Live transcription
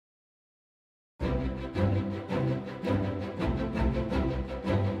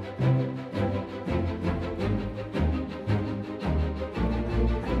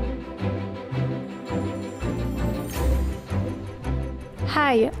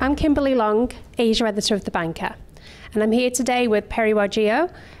Hi, I'm Kimberley Long, Asia editor of The Banker, and I'm here today with Perry Warjiyo,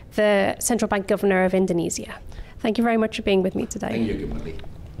 the Central Bank Governor of Indonesia. Thank you very much for being with me today. Thank you, Kimberley.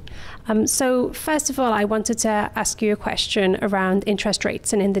 So first of all, I wanted to ask you a question around interest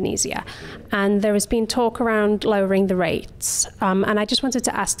rates in Indonesia. And there has been talk around lowering the rates. And I just wanted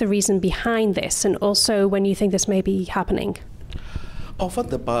to ask the reason behind this and also when you think this may be happening. Over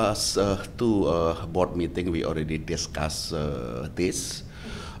the past two board meetings, we already discussed this.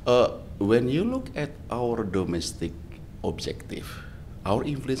 When you look at our domestic objective, our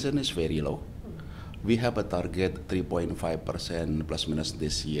inflation is very low. We have a target 3.5% plus minus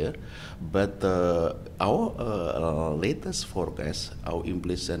this year, but our latest forecast, our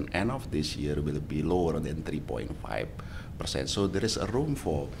inflation end of this year will be lower than 3.5%. So there is a room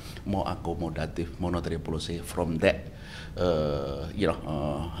for more accommodative monetary policy from that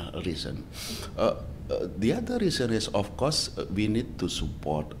reason. The other reason is, of course, we need to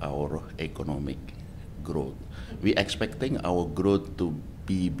support our economic growth. We expecting our growth to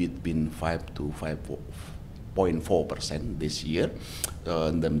be between 5 to 5.4% this year.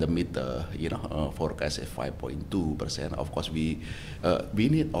 The mid forecast is 5.2%. Of course, we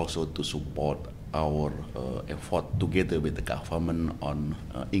need also to support our effort together with the government on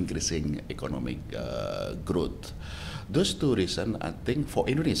increasing economic growth. Those two reasons, I think, for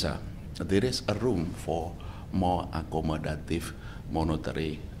Indonesia, there is a room for more accommodative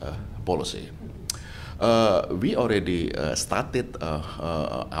monetary policy. We already started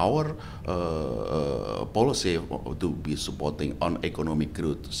our policy to be supporting on economic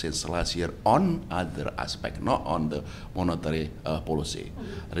growth since last year on other aspects, not on the monetary policy,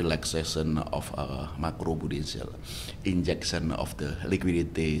 relaxation of macroprudential, injection of the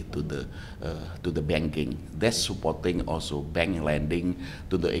liquidity to the banking. That's supporting also bank lending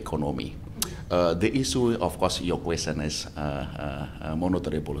to the economy. The issue, of course, your question is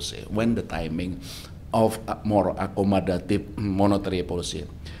monetary policy. When the timing of more accommodative monetary policy.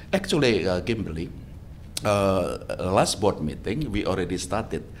 Actually, Kimberley, last board meeting, we already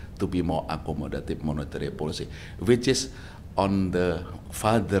started to be more accommodative monetary policy, which is on the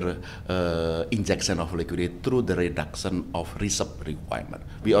further injection of liquidity through the reduction of reserve requirement.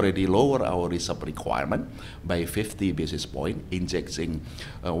 We already lower our reserve requirement by 50 basis points, injecting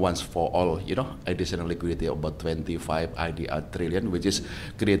once for all, additional liquidity of about 25 IDR trillion, which is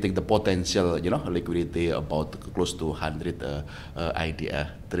creating the potential, liquidity about close to 100 IDR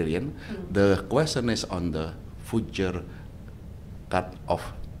trillion. The question is on the future cut of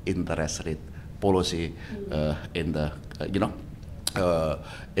interest rate policy in the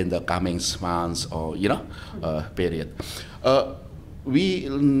coming months or period. We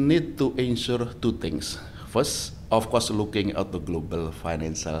need to ensure two things. First, of course, looking at the global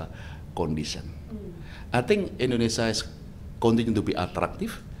financial condition. I think Indonesia is continuing to be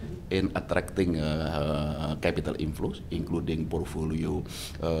attractive in attracting capital inflows, including portfolio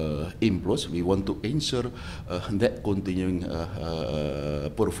inflows. We want to ensure that continuing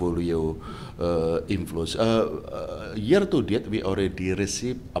portfolio inflows. Year to date, we already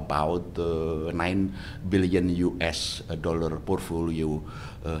received about $9 billion US portfolio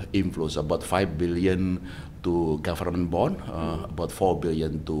inflows, about 5 billion to government bond, about 4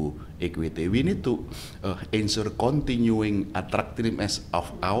 billion to equity. We need to ensure continuing attractiveness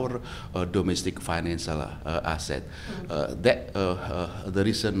of our domestic financial asset. That the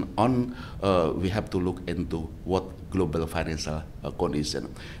reason on we have to look into what global financial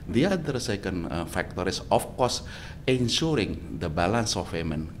condition. The other second factor is, of course, ensuring the balance of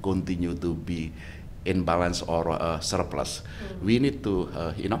payment continue to be in balance or surplus. We need to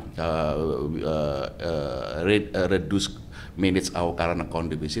reduce manage our current account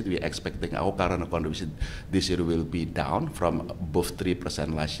deficit. We are expecting our current account deficit this year will be down from above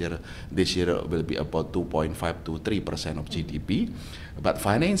 3% last year. This year will be about 2.5 to 3% of GDP. But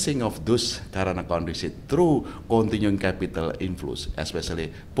financing of those current account deficit through continuing capital inflows,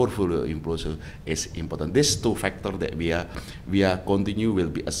 especially portfolio inflows, is important. These two factors that we are continue will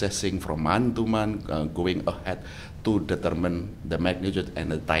be assessing from month to month, going ahead to determine the magnitude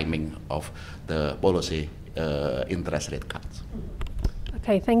and the timing of the policy interest rate cuts.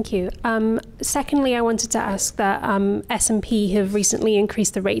 Okay, thank you. Secondly, I wanted to ask that S&P have recently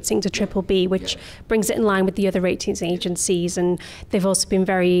increased the rating to BBB, which brings it in line with the other ratings agencies, and they've also been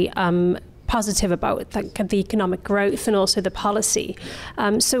very positive about the economic growth and also the policy.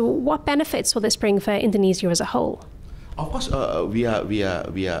 So what benefits will this bring for Indonesia as a whole? Of course, we are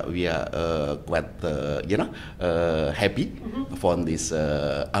quite happy for this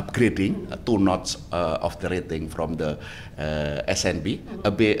upgrading 2 notch of the rating from the S&P.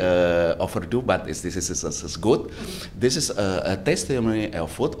 A bit overdue, but this is good. This is a testimony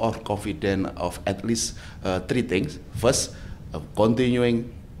of vote of confidence of at least 3 things. First,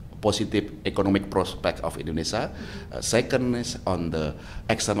 continuing positive economic prospect of Indonesia. Second is on the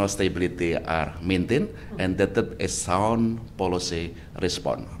external stability are maintained, and the third is sound policy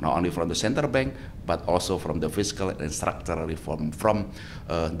response, not only from the central bank but also from the fiscal and structural reform from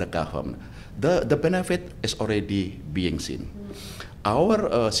the government. The benefit is already being seen.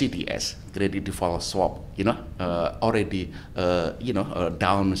 Our CDS, credit default swap, already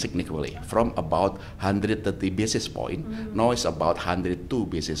down significantly from about 130 basis point. Now it's about 102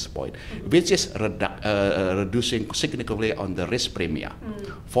 basis point, which is reducing significantly on the risk premium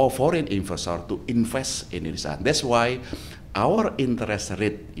for foreign investors to invest in Indonesia. That's why our interest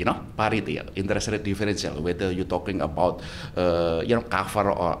rate, parity, interest rate differential, whether you're talking about,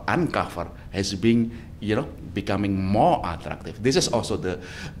 cover or uncover, has been, becoming more attractive. This is also the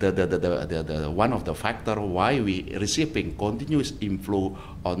one of the factor why we receiving continuous inflow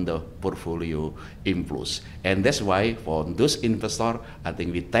on the portfolio inflows, and that's why for those investors, I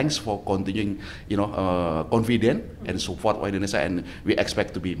think we thanks for continuing, confident and support for Indonesia, and we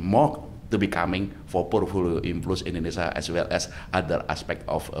expect to be more to be coming for portfolio inflows in Indonesia as well as other aspect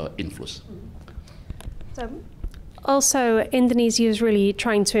of inflows. So, also, Indonesia is really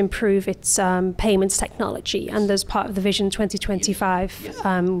trying to improve its payments technology, and as part of the Vision 2025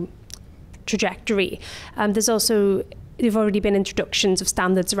 trajectory. There've already been introductions of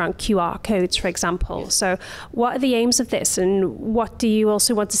standards around QR codes, for example. So what are the aims of this, and what do you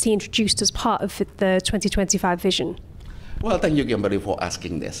also want to see introduced as part of the 2025 vision? Well, thank you, Kimberley, for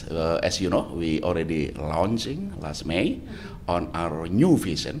asking this. As you know, we already launching last May on our new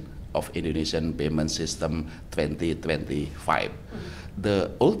vision of Indonesian payment system 2025.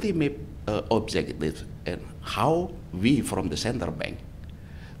 The ultimate objective and how we from the central bank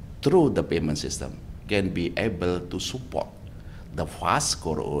through the payment system can be able to support the fast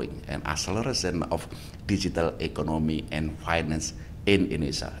growing and acceleration of digital economy and finance in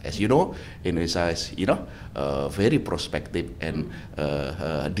Indonesia. As you know, Indonesia is very prospective and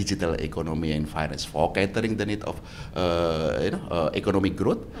digital economy and finance for catering the need of economic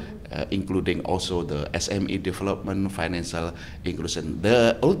growth, including also the SME development, financial inclusion.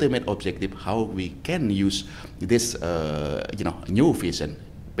 The ultimate objective how we can use this new vision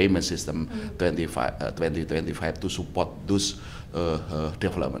payment system 2025 to support those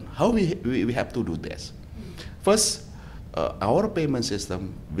development. How we have to do this? First, our payment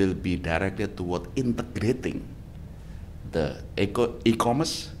system will be directed toward integrating the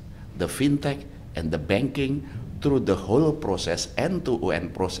e-commerce, the fintech, and the banking through the whole process,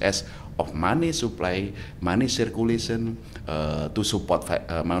 end-to-end process of money supply, money circulation, to support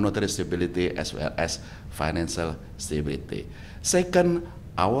monetary stability as well as financial stability. Second,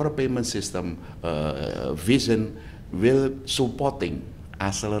 our payment system vision will supporting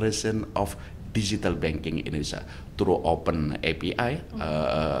acceleration of digital banking in Indonesia through open API,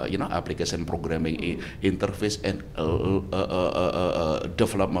 application programming interface, and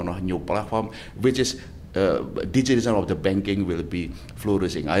development of new platform, which is digitization of the banking will be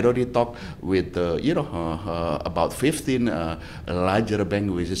flourishing. I already talked with about 15 larger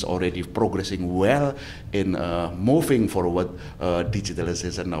bank which is already progressing well in moving forward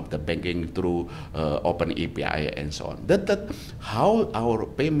digitalization of the banking through open API and so on. That how our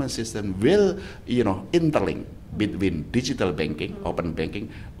payment system will interlink between digital banking, open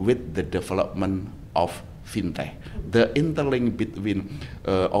banking, with the development of fintech. The interlink between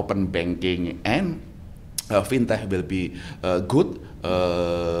open banking and fintech will be good,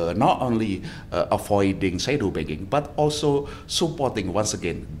 not only avoiding shadow banking, but also supporting once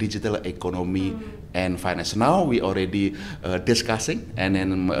again digital economy and finance. Now we already discussing and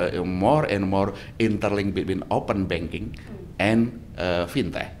then more and more interlink between open banking and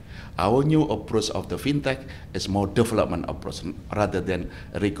fintech. Our new approach of the fintech is more development approach rather than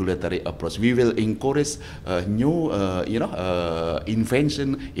regulatory approach. We will encourage new,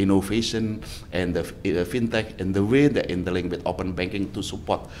 invention, innovation, and the fintech in the way that interlink with open banking to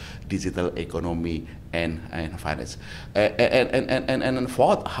support digital economy and finance. And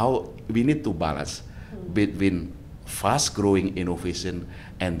fourth, how we need to balance between fast-growing innovation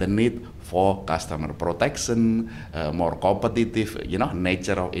and the need for customer protection, more competitive,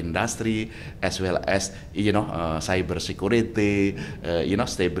 nature of industry, as well as, cyber security,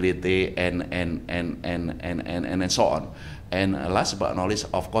 stability, and so on. And last but not least,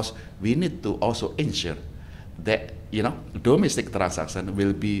 of course, we need to also ensure that domestic transaction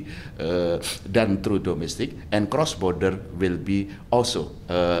will be done through domestic, and cross-border will be also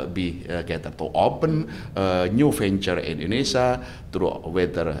be catered to open new venture in Indonesia through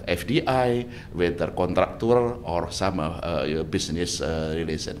whether FDI, whether contractual or some business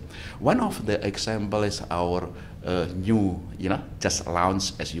relation. One of the example is our new, just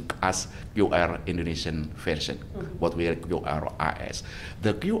launched as you ask QR Indonesian version, what we call QRAS.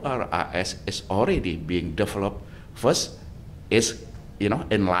 The QRAS is already being developed. First is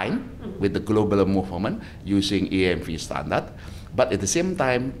in line with the global movement using EMV standard, but at the same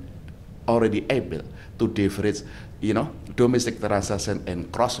time already able to differentiate domestic transaction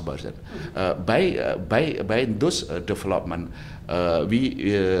and cross-border. By those development, our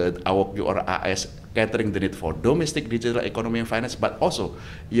QRAS catering the need for domestic digital economy and finance, but also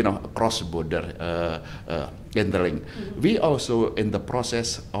cross-border handling. We also in the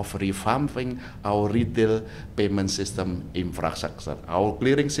process of revamping our retail payment system infrastructure. Our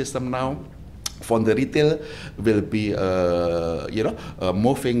clearing system now for the retail will be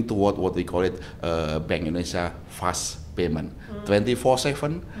moving toward what we call it Bank Indonesia fast payment.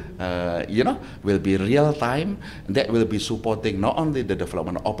 24/7, will be real time. That will be supporting not only the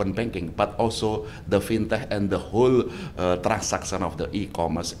development of open banking, but also the fintech and the whole transaction of the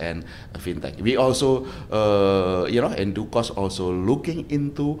e-commerce and fintech. We also, in due course, also looking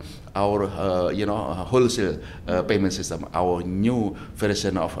into our, wholesale payment system, our new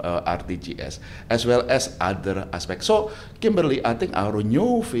version of RTGS, as well as other aspects. So, Kimberly, I think our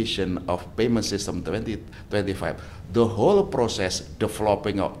new vision of payment system 2025, the whole process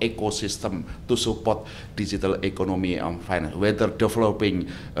developing our ecosystem to support digital economy and finance, whether developing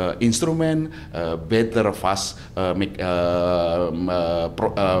instrument, better fast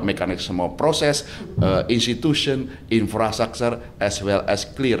mechanism of process, institution, infrastructure, as well as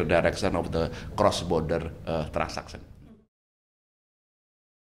clear direction of the cross-border transaction.